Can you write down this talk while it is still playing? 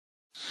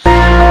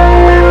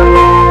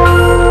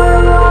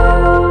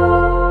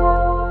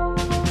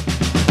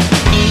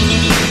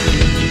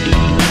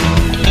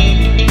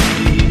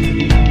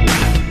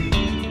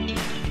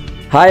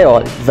Hi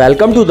all,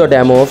 welcome to the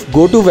demo of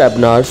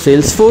GoToWebinar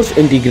Salesforce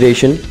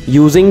integration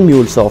using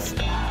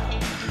MuleSoft.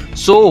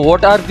 So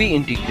what are we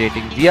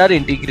integrating? We are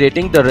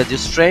integrating the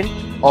registrant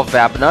of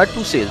webinar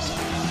to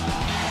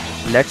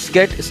Salesforce. Let's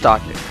get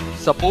started.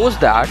 Suppose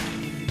that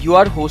you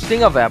are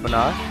hosting a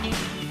webinar.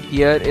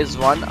 Here is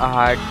one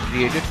I had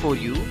created for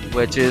you,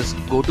 which is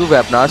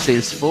GoToWebinar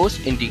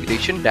Salesforce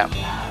integration demo.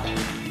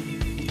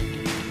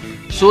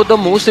 So the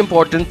most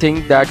important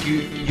thing that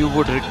you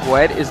would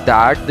require is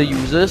that the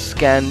users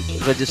can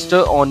register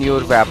on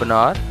your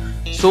webinar.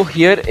 So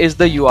here is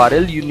the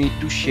URL you need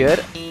to share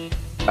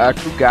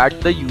to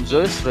get the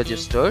users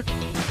registered.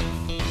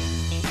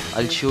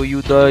 I'll show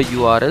you the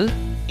URL.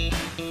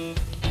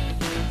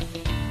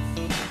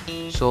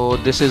 So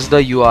this is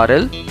the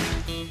URL.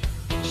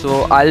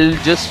 So I'll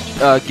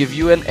just give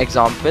you an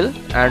example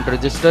and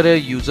register a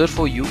user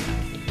for you.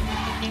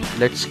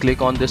 Let's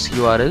click on this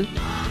URL.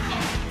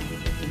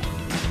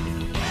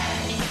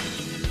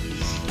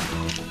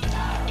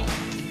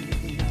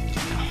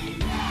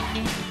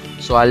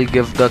 So I'll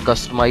give the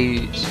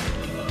customize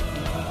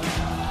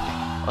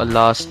a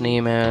last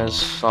name as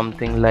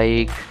something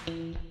like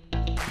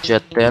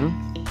Jatin,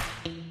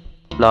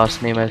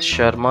 last name as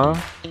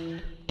Sharma,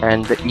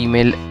 and the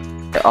email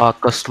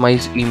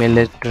customized email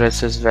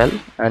address as well,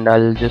 and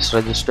I'll just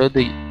register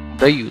the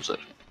user.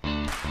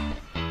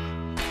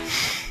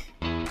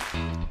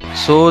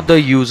 So the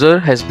user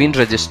has been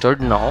registered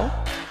now.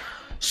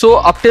 So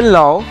up till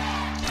now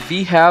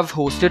we have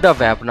hosted a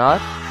webinar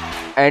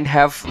and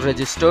have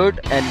registered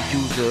an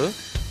user.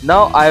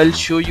 Now I will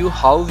show you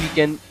how we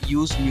can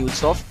use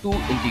MuleSoft to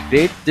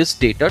integrate this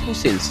data to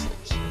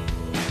Salesforce.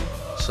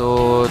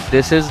 So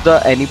this is the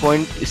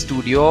Anypoint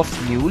Studio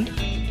of Mule,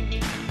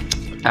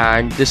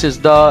 and this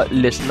is the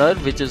listener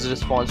which is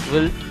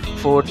responsible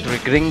for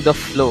triggering the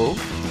flow,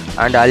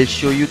 and I'll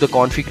show you the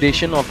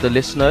configuration of the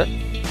listener.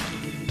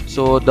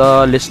 So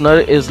the listener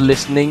is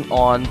listening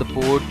on the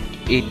port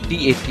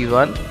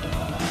 8081,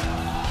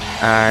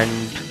 and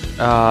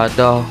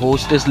the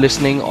host is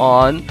listening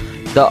on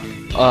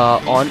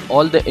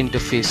all the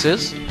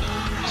interfaces.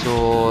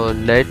 So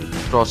let's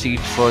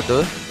proceed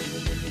further.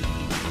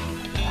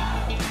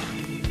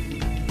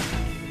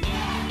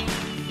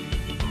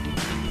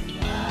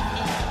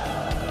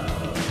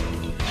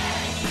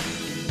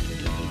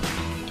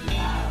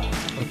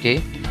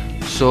 Okay,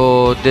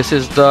 so this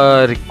is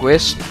the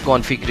request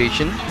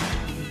configuration.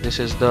 This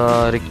is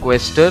the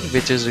requester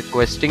which is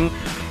requesting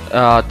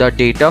the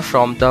data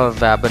from the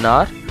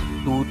webinar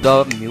to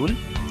the Mule.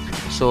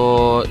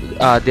 So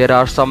there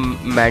are some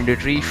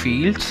mandatory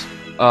fields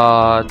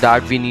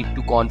that we need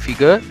to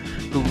configure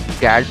to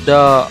get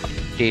the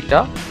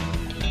data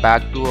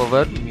back to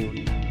our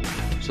Mule.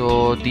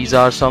 So these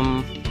are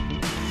some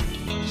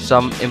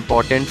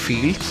important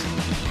fields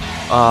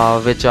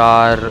which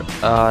are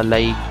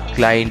like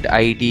client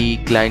ID,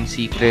 client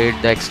secret,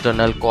 the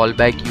external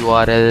callback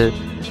URL,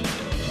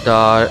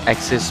 the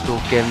access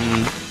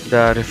token,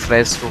 the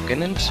refresh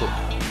token, and so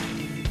on.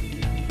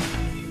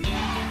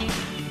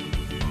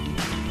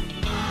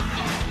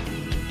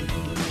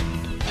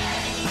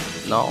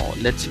 Now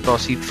let's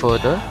proceed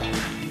further.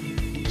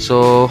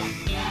 So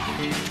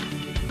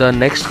the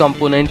next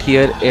component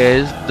here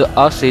is the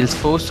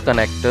Salesforce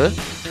connector.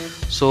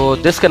 So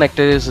this connector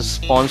is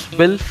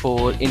responsible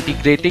for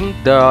integrating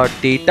the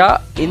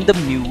data in the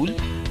Mule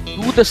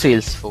to the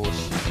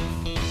Salesforce.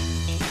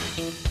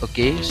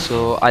 Okay,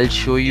 so I'll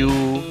show you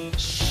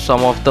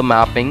some of the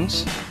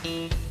mappings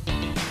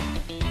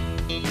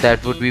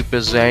that would be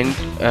present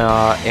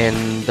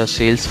in the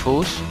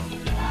Salesforce.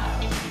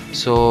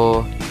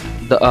 So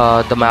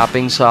the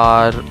mappings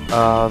are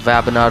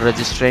webinar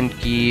registrant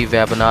key,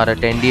 webinar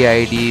attendee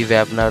ID,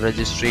 webinar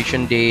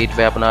registration date,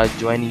 webinar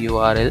join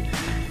URL,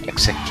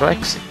 etc,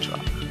 etc.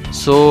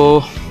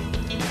 So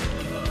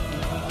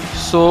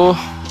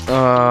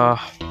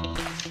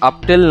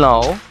up till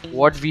now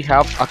what we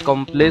have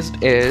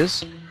accomplished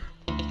is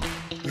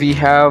we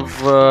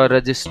have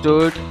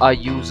registered a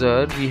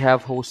user, we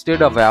have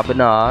hosted a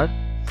webinar,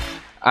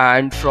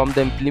 and from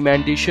the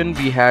implementation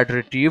we had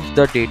retrieved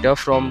the data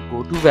from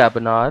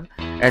GoToWebinar,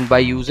 and by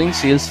using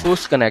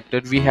Salesforce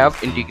connector we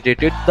have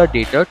integrated the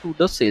data to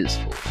the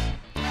Salesforce.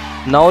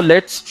 Now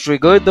let's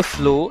trigger the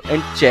flow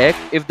and check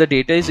if the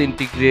data is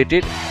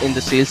integrated in the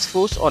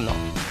Salesforce or not.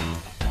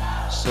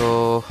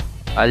 So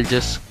I'll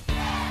just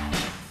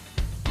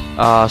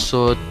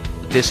so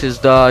this is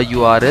the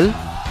URL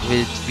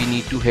which we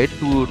need to hit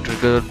to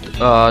trigger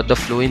the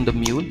flow in the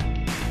Mule.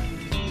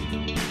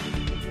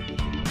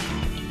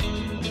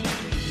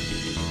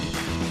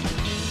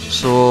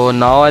 So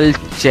now I'll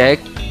check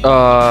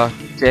the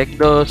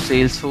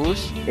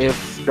Salesforce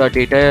if the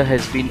data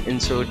has been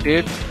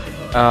inserted,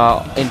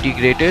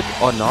 integrated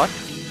or not.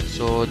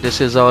 So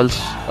this is our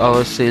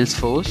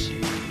Salesforce.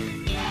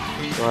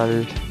 So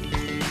I'll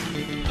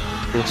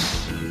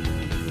just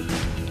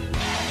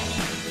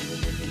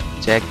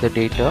check the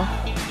data.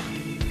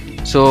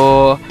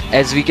 So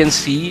as we can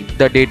see,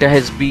 the data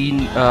has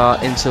been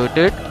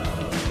inserted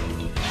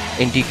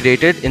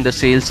integrated in the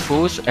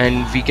Salesforce,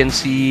 and we can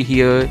see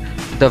here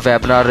the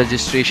webinar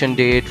registration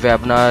date,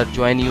 webinar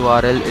join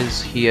URL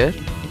is here.